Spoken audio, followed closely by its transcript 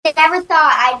never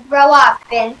thought I'd grow up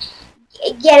and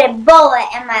get a bullet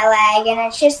in my leg, and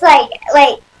it's just like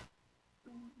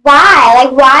why?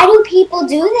 Like, why do people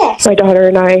do this? My daughter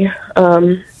and I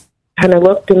kind of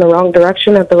looked in the wrong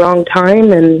direction at the wrong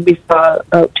time, and we saw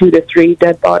about 2 to 3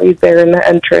 dead bodies there in the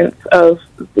entrance of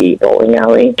the bowling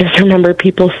alley. Just remember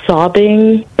people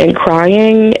sobbing and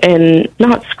crying and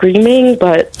not screaming,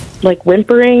 but like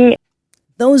whimpering.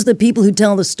 Those are the people who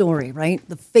tell the story, right?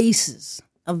 The faces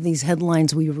of these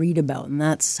headlines we read about, and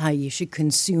that's how you should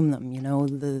consume them. You know,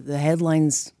 the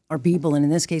headlines are people, and in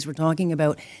this case, we're talking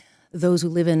about those who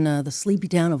live in the sleepy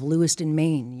town of Lewiston,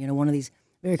 Maine. You know, one of these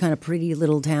very kind of pretty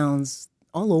little towns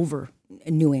all over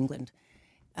in New England.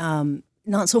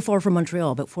 Not so far from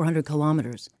Montreal, about 400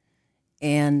 kilometers.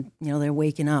 And, you know, they're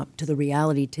waking up to the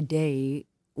reality today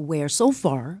where so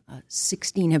far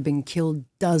 16 have been killed,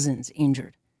 dozens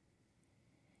injured.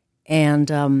 And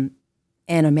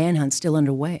a manhunt still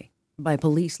underway by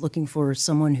police looking for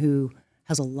someone who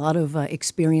has a lot of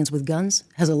experience with guns,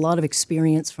 has a lot of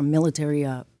experience from military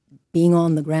being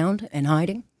on the ground and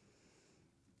hiding,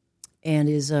 and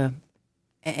is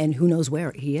and who knows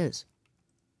where he is.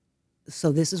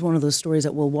 So this is one of those stories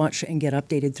that we'll watch and get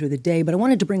updated through the day. But I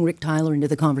wanted to bring Rick Tyler into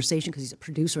the conversation because he's a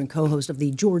producer and co-host of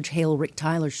the George Hale Rick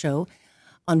Tyler Show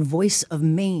on Voice of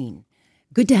Maine.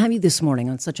 Good to have you this morning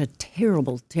on such a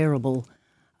terrible, terrible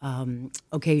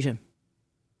occasion.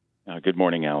 Good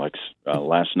morning, Alex.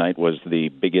 Last night was the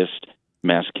biggest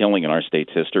mass killing in our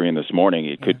state's history, and this morning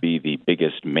it could be the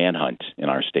biggest manhunt in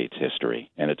our state's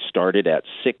history. And it started at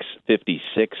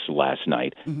 6:56 last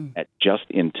night at Just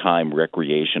in Time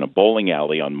Recreation, a bowling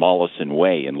alley on Mollison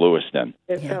Way in Lewiston.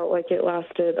 It felt like it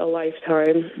lasted a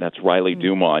lifetime. That's Riley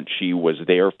Dumont. She was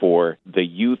there for the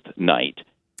youth night,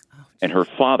 and her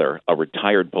father, a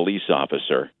retired police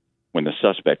officer, when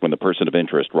the person of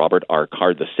interest, Robert R.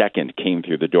 Card II, came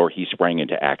through the door, he sprang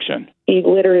into action. He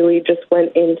literally just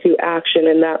went into action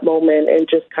in that moment and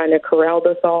just kind of corralled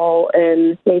us all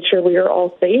and made sure we were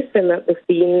all safe and that the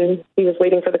scene, he was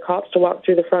waiting for the cops to walk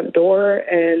through the front door,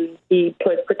 and he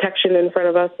put protection in front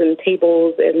of us and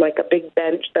tables and like a big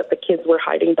bench that the kids were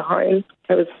hiding behind.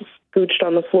 I was scooched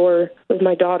on the floor with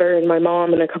my daughter and my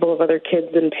mom and a couple of other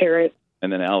kids and parents.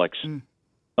 And then Alex...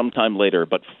 Sometime later,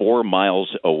 but 4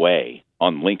 miles away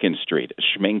on Lincoln Street,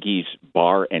 Schmenke's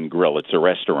Bar and Grill. It's a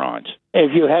restaurant.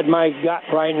 If you had my gut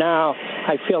right now,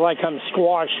 I feel like I'm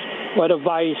squashed with a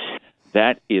vice.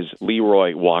 That is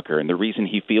Leroy Walker, and the reason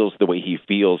he feels the way he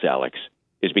feels, Alex,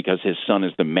 is because his son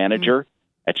is the manager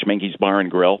at Schmenke's Bar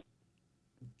and Grill.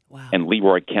 Wow. And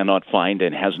Leroy cannot find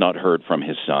and has not heard from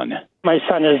his son. My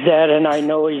son is dead, and I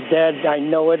know he's dead. I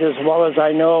know it as well as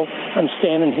I know. I'm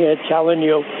standing here telling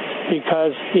you,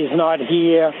 because he's not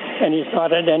here, and he's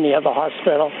not at any other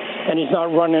hospital, and he's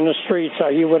not running the streets, so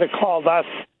he would have called us.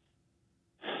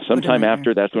 Sometime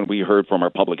after, that's when we heard from our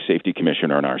public safety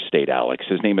commissioner in our state, Alex.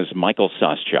 His name is Michael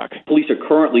Soschuk. Police are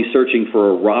currently searching for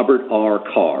a Robert R.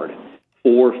 Card,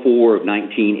 4/4 of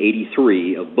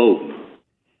 1983 of Bowdoin.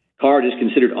 Card is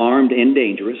considered armed and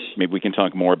dangerous. Maybe we can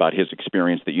talk more about his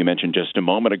experience that you mentioned just a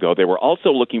moment ago. They were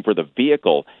also looking for the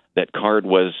vehicle that Card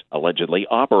was allegedly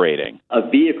operating. A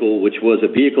vehicle, which was a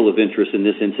vehicle of interest in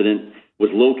this incident, was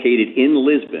located in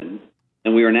Lisbon,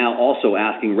 and we are now also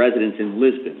asking residents in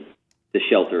Lisbon to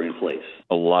shelter in place.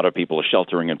 A lot of people are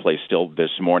sheltering in place still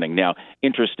this morning. Now,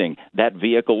 interesting, that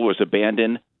vehicle was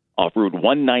abandoned off Route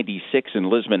 196 in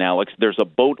Lisbon, Alex. There's a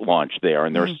boat launch there,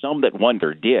 and there are some that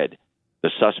wonder, did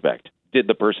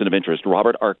the person of interest,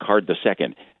 Robert R. Card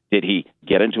II, did he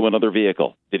get into another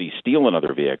vehicle? Did he steal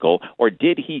another vehicle? Or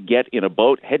did he get in a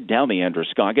boat, head down the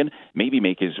Androscoggin, maybe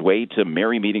make his way to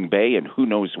Merry Meeting Bay, and who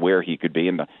knows where he could be?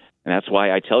 And that's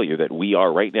why I tell you that we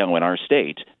are right now in our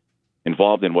state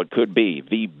involved in what could be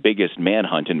the biggest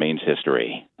manhunt in Maine's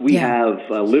history. We have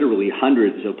literally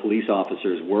hundreds of police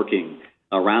officers working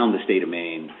around the state of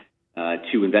Maine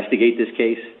to investigate this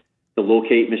case, to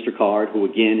locate Mr. Card, who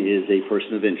again is a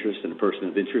person of interest and a person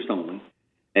of interest only.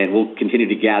 And we'll continue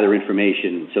to gather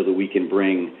information so that we can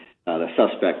bring the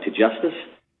suspect to justice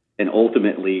and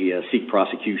ultimately seek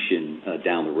prosecution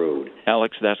down the road.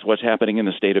 Alex, that's what's happening in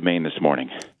the state of Maine this morning.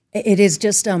 It is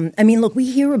just, look, we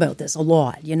hear about this a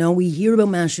lot. You know, we hear about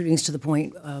mass shootings to the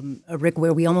point, Rick,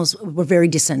 where we're very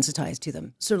desensitized to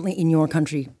them. Certainly in your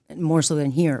country, more so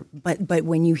than here. But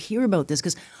when you hear about this,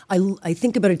 because I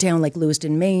think about a town like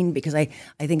Lewiston, Maine, because I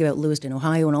think about Lewiston,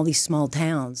 Ohio, and all these small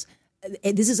towns.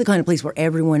 This is the kind of place where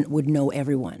everyone would know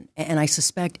everyone. And I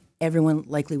suspect everyone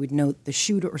likely would know the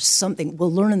shooter or something.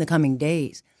 We'll learn in the coming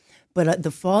days. But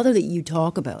the father that you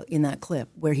talk about in that clip,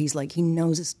 where he's like, he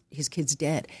knows his kid's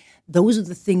dead, those are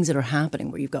the things that are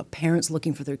happening, where you've got parents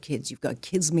looking for their kids, you've got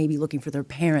kids maybe looking for their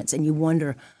parents, and you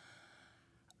wonder,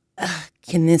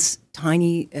 can this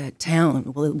tiny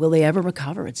town, will they ever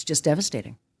recover? It's just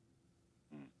devastating.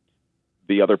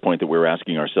 The other point that we're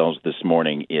asking ourselves this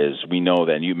morning is, we know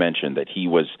that you mentioned that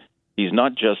he's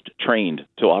not just trained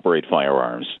to operate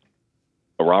firearms.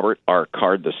 Robert R.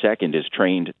 Card II is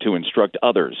trained to instruct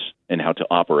others in how to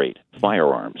operate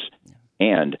firearms.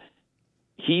 And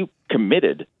he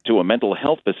committed to a mental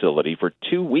health facility for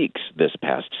 2 weeks this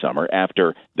past summer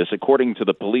after this, according to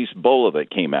the police bolo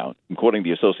that came out, and quoting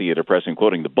the Associated Press and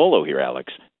quoting the bolo here,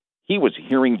 Alex, he was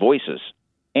hearing voices,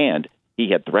 and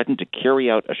he had threatened to carry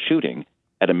out a shooting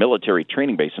at a military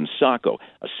training base in Saco,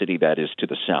 a city that is to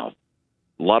the south.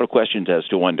 A lot of questions as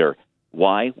to wonder,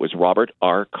 why was Robert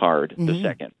R. Card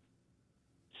II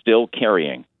still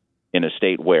carrying in a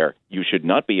state where you should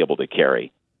not be able to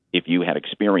carry if you had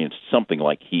experienced something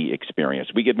like he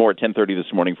experienced? We get more at 10:30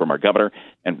 this morning from our governor,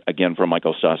 and again from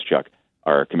Michael Soschuk,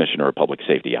 our Commissioner of Public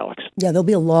Safety, Alex. Yeah, there'll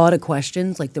be a lot of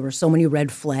questions. Like, there were so many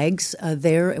red flags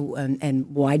there,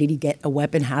 and why did he get a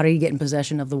weapon? How did he get in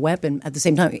possession of the weapon? At the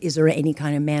same time, is there any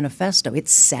kind of manifesto? It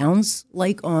sounds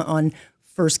like on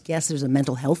first guess there's a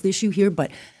mental health issue here,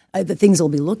 but the things they'll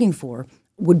be looking for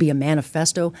would be a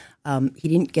manifesto. He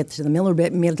didn't get to the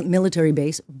military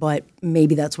base, but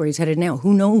maybe that's where he's headed now.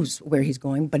 Who knows where he's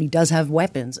going, but he does have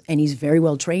weapons, and he's very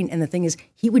well trained. And the thing is,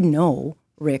 he would know,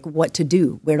 Rick, what to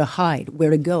do, where to hide, where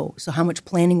to go. So how much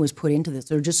planning was put into this?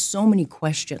 There are just so many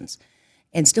questions.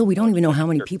 And still, we don't even know how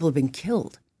many people have been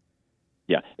killed.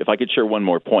 Yeah, if I could share one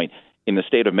more point. In the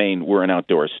state of Maine, we're an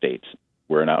outdoor state.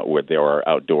 Where there are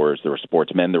outdoors, there are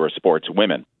sportsmen, there are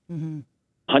sportswomen. Mm-hmm.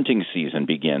 Hunting season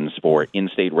begins for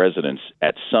in-state residents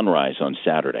at sunrise on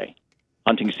Saturday.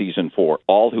 Hunting season for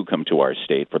all who come to our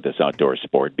state for this outdoor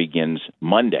sport begins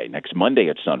next Monday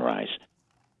at sunrise.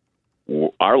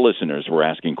 Our listeners were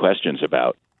asking questions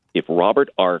about if Robert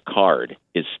R. Card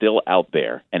is still out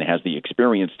there and has the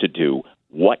experience to do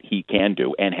what he can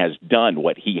do and has done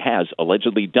what he has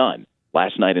allegedly done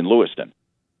last night in Lewiston.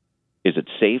 Is it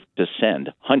safe to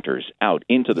send hunters out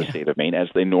into the state of Maine as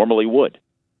they normally would?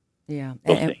 Yeah,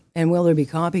 and will there be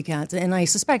copycats? And I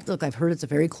suspect, look, I've heard it's a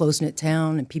very close-knit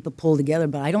town and people pull together,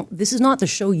 but this is not the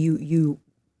show you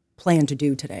plan to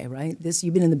do today, right?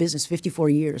 You've been in the business 54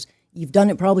 years. You've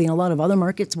done it probably in a lot of other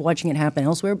markets, watching it happen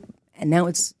elsewhere, and now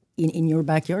it's in your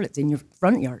backyard. It's in your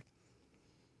front yard.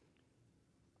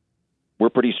 We're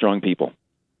pretty strong people,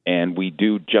 and we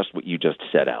do just what you just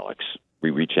said, Alex.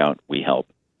 We reach out, we help.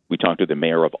 We talked to the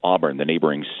mayor of Auburn, the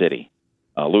neighboring city.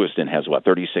 Lewiston has,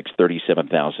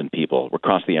 37,000 people.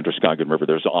 Across the Androscoggin River,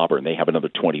 there's Auburn. They have another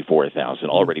 24,000.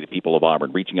 Already the people of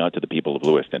Auburn reaching out to the people of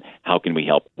Lewiston. How can we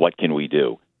help? What can we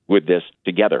do? With this,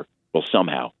 together, we'll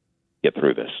somehow get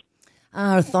through this.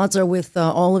 Our thoughts are with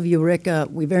all of you, Rick.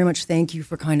 We very much thank you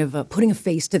for kind of putting a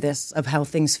face to this, of how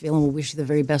things feel, and we'll wish you the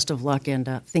very best of luck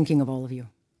and thinking of all of you.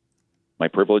 My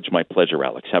privilege, my pleasure,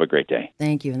 Alex. Have a great day.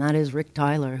 Thank you. And that is Rick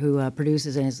Tyler, who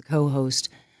produces and is the co-host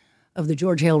of the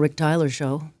George Hale Rick Tyler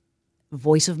Show,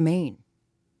 Voice of Maine.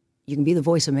 You can be the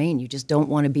voice of Maine. You just don't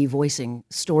want to be voicing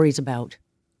stories about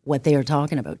what they are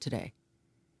talking about today.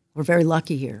 We're very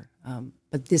lucky here,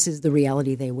 but this is the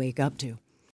reality they wake up to.